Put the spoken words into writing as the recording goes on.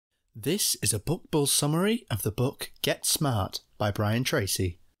This is a Book Bull summary of the book Get Smart by Brian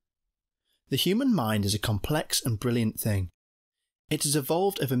Tracy. The human mind is a complex and brilliant thing. It has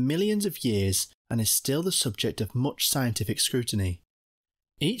evolved over millions of years and is still the subject of much scientific scrutiny.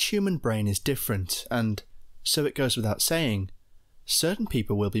 Each human brain is different and, so it goes without saying, certain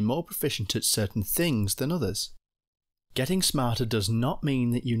people will be more proficient at certain things than others. Getting smarter does not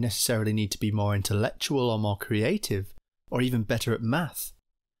mean that you necessarily need to be more intellectual or more creative, or even better at math.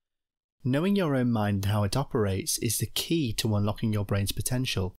 Knowing your own mind and how it operates is the key to unlocking your brain's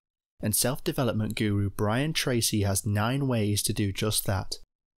potential, and self-development guru Brian Tracy has 9 ways to do just that.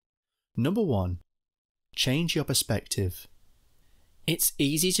 Number 1. Change your perspective. It's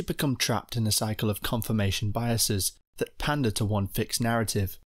easy to become trapped in a cycle of confirmation biases that pander to one fixed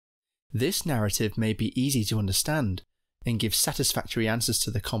narrative. This narrative may be easy to understand and give satisfactory answers to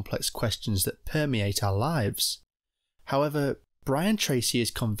the complex questions that permeate our lives. However, Brian Tracy is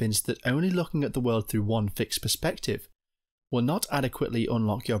convinced that only looking at the world through one fixed perspective will not adequately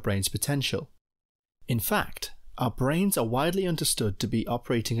unlock your brain's potential. In fact, our brains are widely understood to be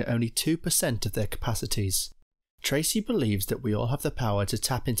operating at only 2% of their capacities. Tracy believes that we all have the power to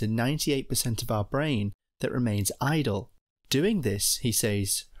tap into 98% of our brain that remains idle. Doing this, he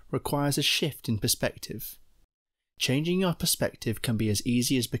says, requires a shift in perspective. Changing your perspective can be as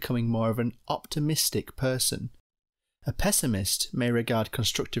easy as becoming more of an optimistic person. A pessimist may regard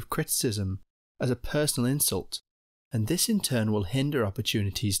constructive criticism as a personal insult, and this in turn will hinder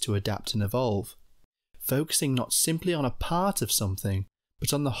opportunities to adapt and evolve. Focusing not simply on a part of something,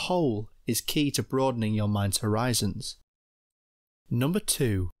 but on the whole is key to broadening your mind's horizons. Number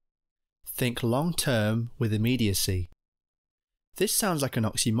 2. Think long-term with immediacy. This sounds like an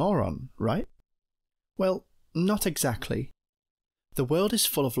oxymoron, right? Well, not exactly. The world is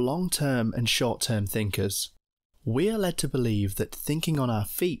full of long-term and short-term thinkers. We are led to believe that thinking on our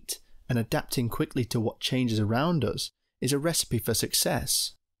feet and adapting quickly to what changes around us is a recipe for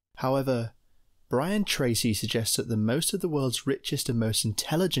success. However, Brian Tracy suggests that most of the world's richest and most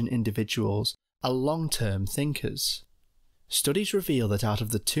intelligent individuals are long-term thinkers. Studies reveal that out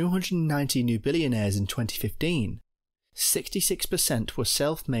of the 290 new billionaires in 2015, 66% were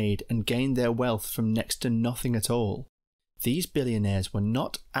self-made and gained their wealth from next to nothing at all. These billionaires were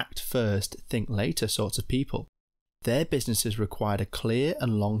not act first, think later sorts of people. Their businesses required a clear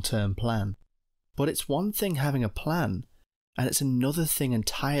and long-term plan. But it's one thing having a plan, and it's another thing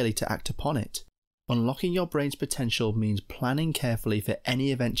entirely to act upon it. Unlocking your brain's potential means planning carefully for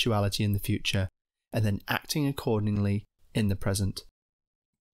any eventuality in the future, and then acting accordingly in the present.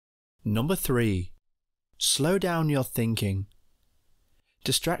 Number 3. Slow down your thinking.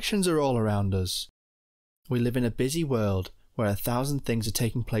 Distractions are all around us. We live in a busy world where 1,000 things are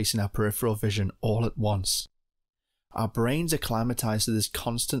taking place in our peripheral vision all at once. Our brains acclimatise to this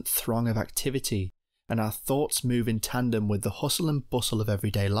constant throng of activity, and our thoughts move in tandem with the hustle and bustle of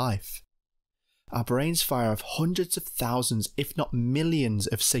everyday life. Our brains fire off hundreds of thousands, if not millions,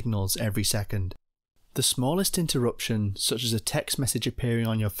 of signals every second. The smallest interruption, such as a text message appearing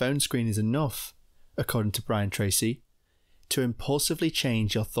on your phone screen, is enough, according to Brian Tracy, to impulsively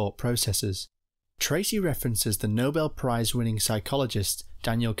change your thought processes. Tracy references the Nobel Prize-winning psychologist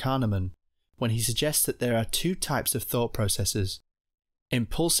Daniel Kahneman when he suggests that there are 2 types of thought processes: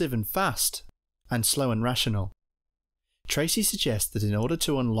 impulsive and fast, and slow and rational. Tracy suggests that in order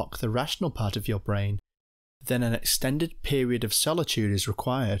to unlock the rational part of your brain, then an extended period of solitude is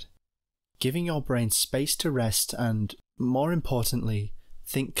required. Giving your brain space to rest and, more importantly,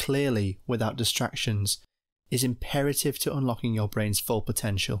 think clearly without distractions is imperative to unlocking your brain's full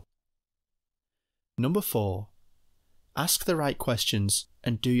potential. Number 4. Ask the right questions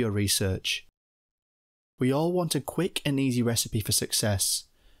and do your research. We all want a quick and easy recipe for success.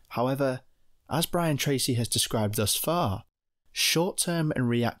 However, as Brian Tracy has described thus far, short-term and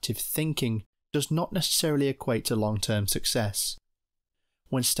reactive thinking does not necessarily equate to long-term success.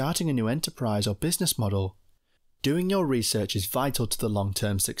 When starting a new enterprise or business model, doing your research is vital to the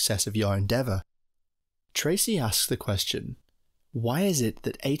long-term success of your endeavour. Tracy asks the question, why is it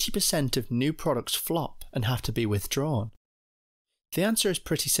that 80% of new products flop and have to be withdrawn? The answer is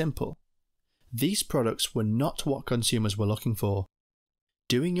pretty simple. These products were not what consumers were looking for.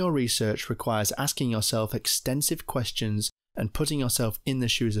 Doing your research requires asking yourself extensive questions and putting yourself in the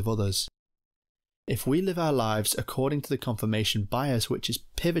shoes of others. If we live our lives according to the confirmation bias which is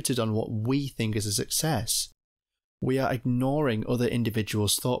pivoted on what we think is a success, we are ignoring other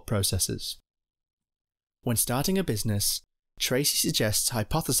individuals' thought processes. When starting a business, Tracy suggests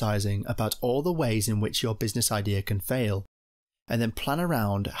hypothesizing about all the ways in which your business idea can fail, and then plan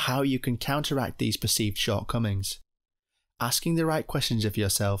around how you can counteract these perceived shortcomings. Asking the right questions of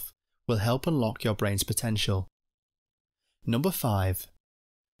yourself will help unlock your brain's potential. Number 5.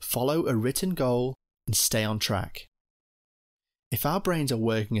 Follow a written goal and stay on track. If our brains are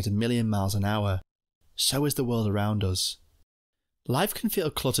working at 1,000,000 miles an hour, so is the world around us. Life can feel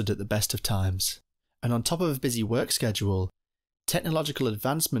cluttered at the best of times, and on top of a busy work schedule, technological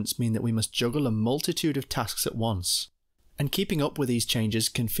advancements mean that we must juggle a multitude of tasks at once, and keeping up with these changes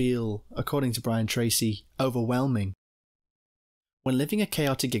can feel, according to Brian Tracy, overwhelming. When living a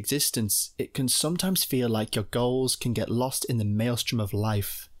chaotic existence, it can sometimes feel like your goals can get lost in the maelstrom of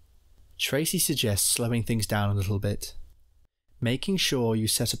life. Tracy suggests slowing things down a little bit, making sure you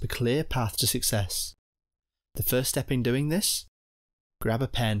set up a clear path to success. The first step in doing this? Grab a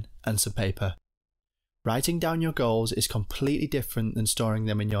pen and some paper. Writing down your goals is completely different than storing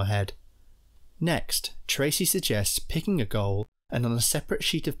them in your head. Next, Tracy suggests picking a goal and on a separate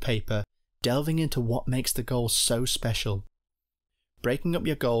sheet of paper, delving into what makes the goal so special. Breaking up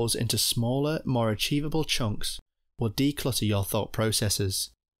your goals into smaller, more achievable chunks will declutter your thought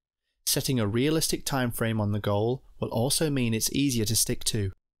processes. Setting a realistic time frame on the goal will also mean it's easier to stick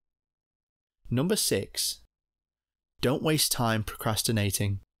to. Number 6. Don't waste time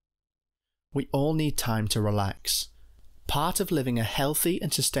procrastinating. We all need time to relax. Part of living a healthy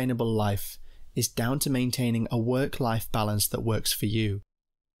and sustainable life is down to maintaining a work-life balance that works for you.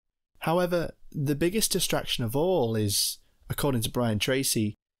 However, the biggest distraction of all is, according to Brian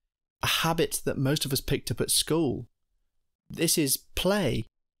Tracy, a habit that most of us picked up at school. This is play.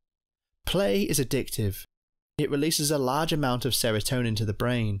 Play is addictive. It releases a large amount of serotonin to the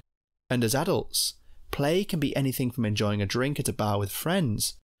brain, and as adults, play can be anything from enjoying a drink at a bar with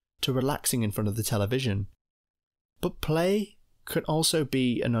friends to relaxing in front of the television. But play can also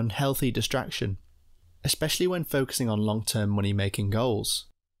be an unhealthy distraction, especially when focusing on long-term money-making goals.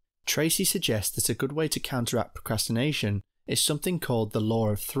 Tracy suggests that a good way to counteract procrastination is something called the Law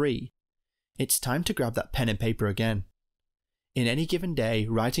of 3. It's time to grab that pen and paper again. In any given day,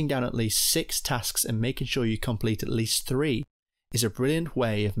 writing down at least 6 tasks and making sure you complete at least 3 is a brilliant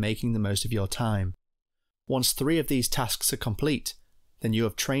way of making the most of your time. Once 3 of these tasks are complete, then you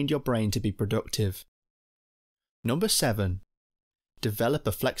have trained your brain to be productive. Number 7. Develop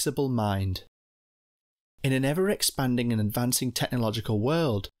a flexible mind. In an ever-expanding and advancing technological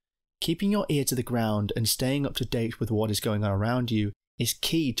world, keeping your ear to the ground and staying up to date with what is going on around you is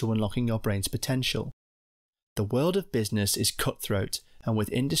key to unlocking your brain's potential. The world of business is cutthroat, and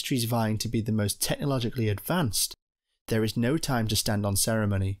with industries vying to be the most technologically advanced, there is no time to stand on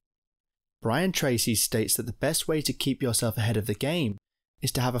ceremony. Brian Tracy states that the best way to keep yourself ahead of the game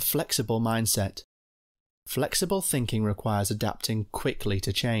is to have a flexible mindset. Flexible thinking requires adapting quickly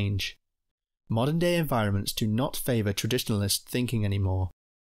to change. Modern-day environments do not favour traditionalist thinking anymore.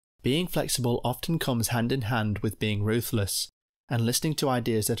 Being flexible often comes hand in hand with being ruthless, and listening to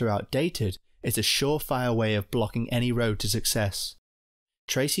ideas that are outdated is a surefire way of blocking any road to success.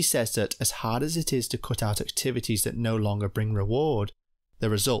 Tracy says that as hard as it is to cut out activities that no longer bring reward, the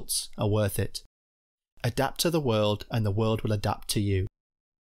results are worth it. Adapt to the world and the world will adapt to you.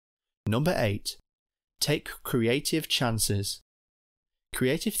 Number 8. Take creative chances.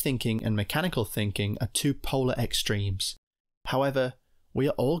 Creative thinking and mechanical thinking are two polar extremes. However, we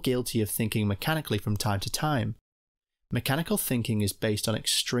are all guilty of thinking mechanically from time to time. Mechanical thinking is based on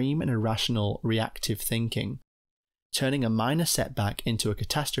extreme and irrational reactive thinking. Turning a minor setback into a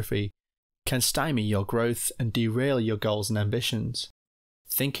catastrophe can stymie your growth and derail your goals and ambitions.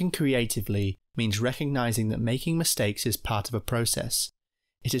 Thinking creatively means recognizing that making mistakes is part of a process.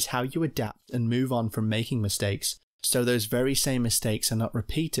 It is how you adapt and move on from making mistakes, so those very same mistakes are not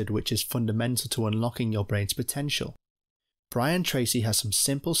repeated, which is fundamental to unlocking your brain's potential. Brian Tracy has some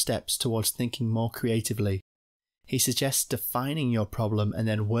simple steps towards thinking more creatively. He suggests defining your problem and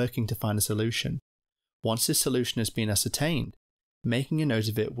then working to find a solution. Once this solution has been ascertained, making a note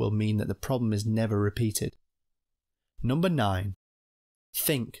of it will mean that the problem is never repeated. Number 9.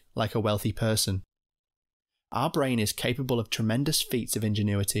 Think like a wealthy person. Our brain is capable of tremendous feats of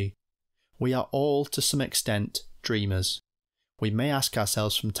ingenuity. We are all, to some extent, dreamers. We may ask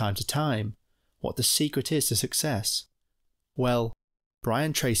ourselves from time to time what the secret is to success. Well,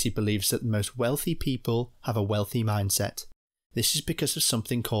 Brian Tracy believes that the most wealthy people have a wealthy mindset. This is because of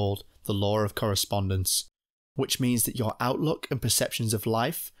something called the law of correspondence, which means that your outlook and perceptions of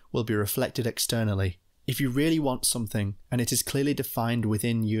life will be reflected externally. If you really want something, and it is clearly defined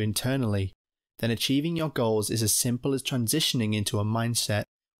within you internally, then achieving your goals is as simple as transitioning into a mindset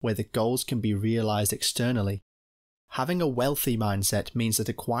where the goals can be realized externally. Having a wealthy mindset means that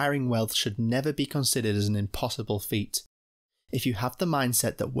acquiring wealth should never be considered as an impossible feat. If you have the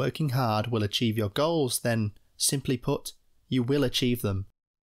mindset that working hard will achieve your goals, then, simply put, you will achieve them.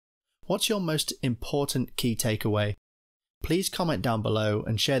 What's your most important key takeaway? Please comment down below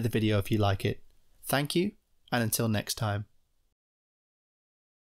and share the video if you like it. Thank you, and until next time.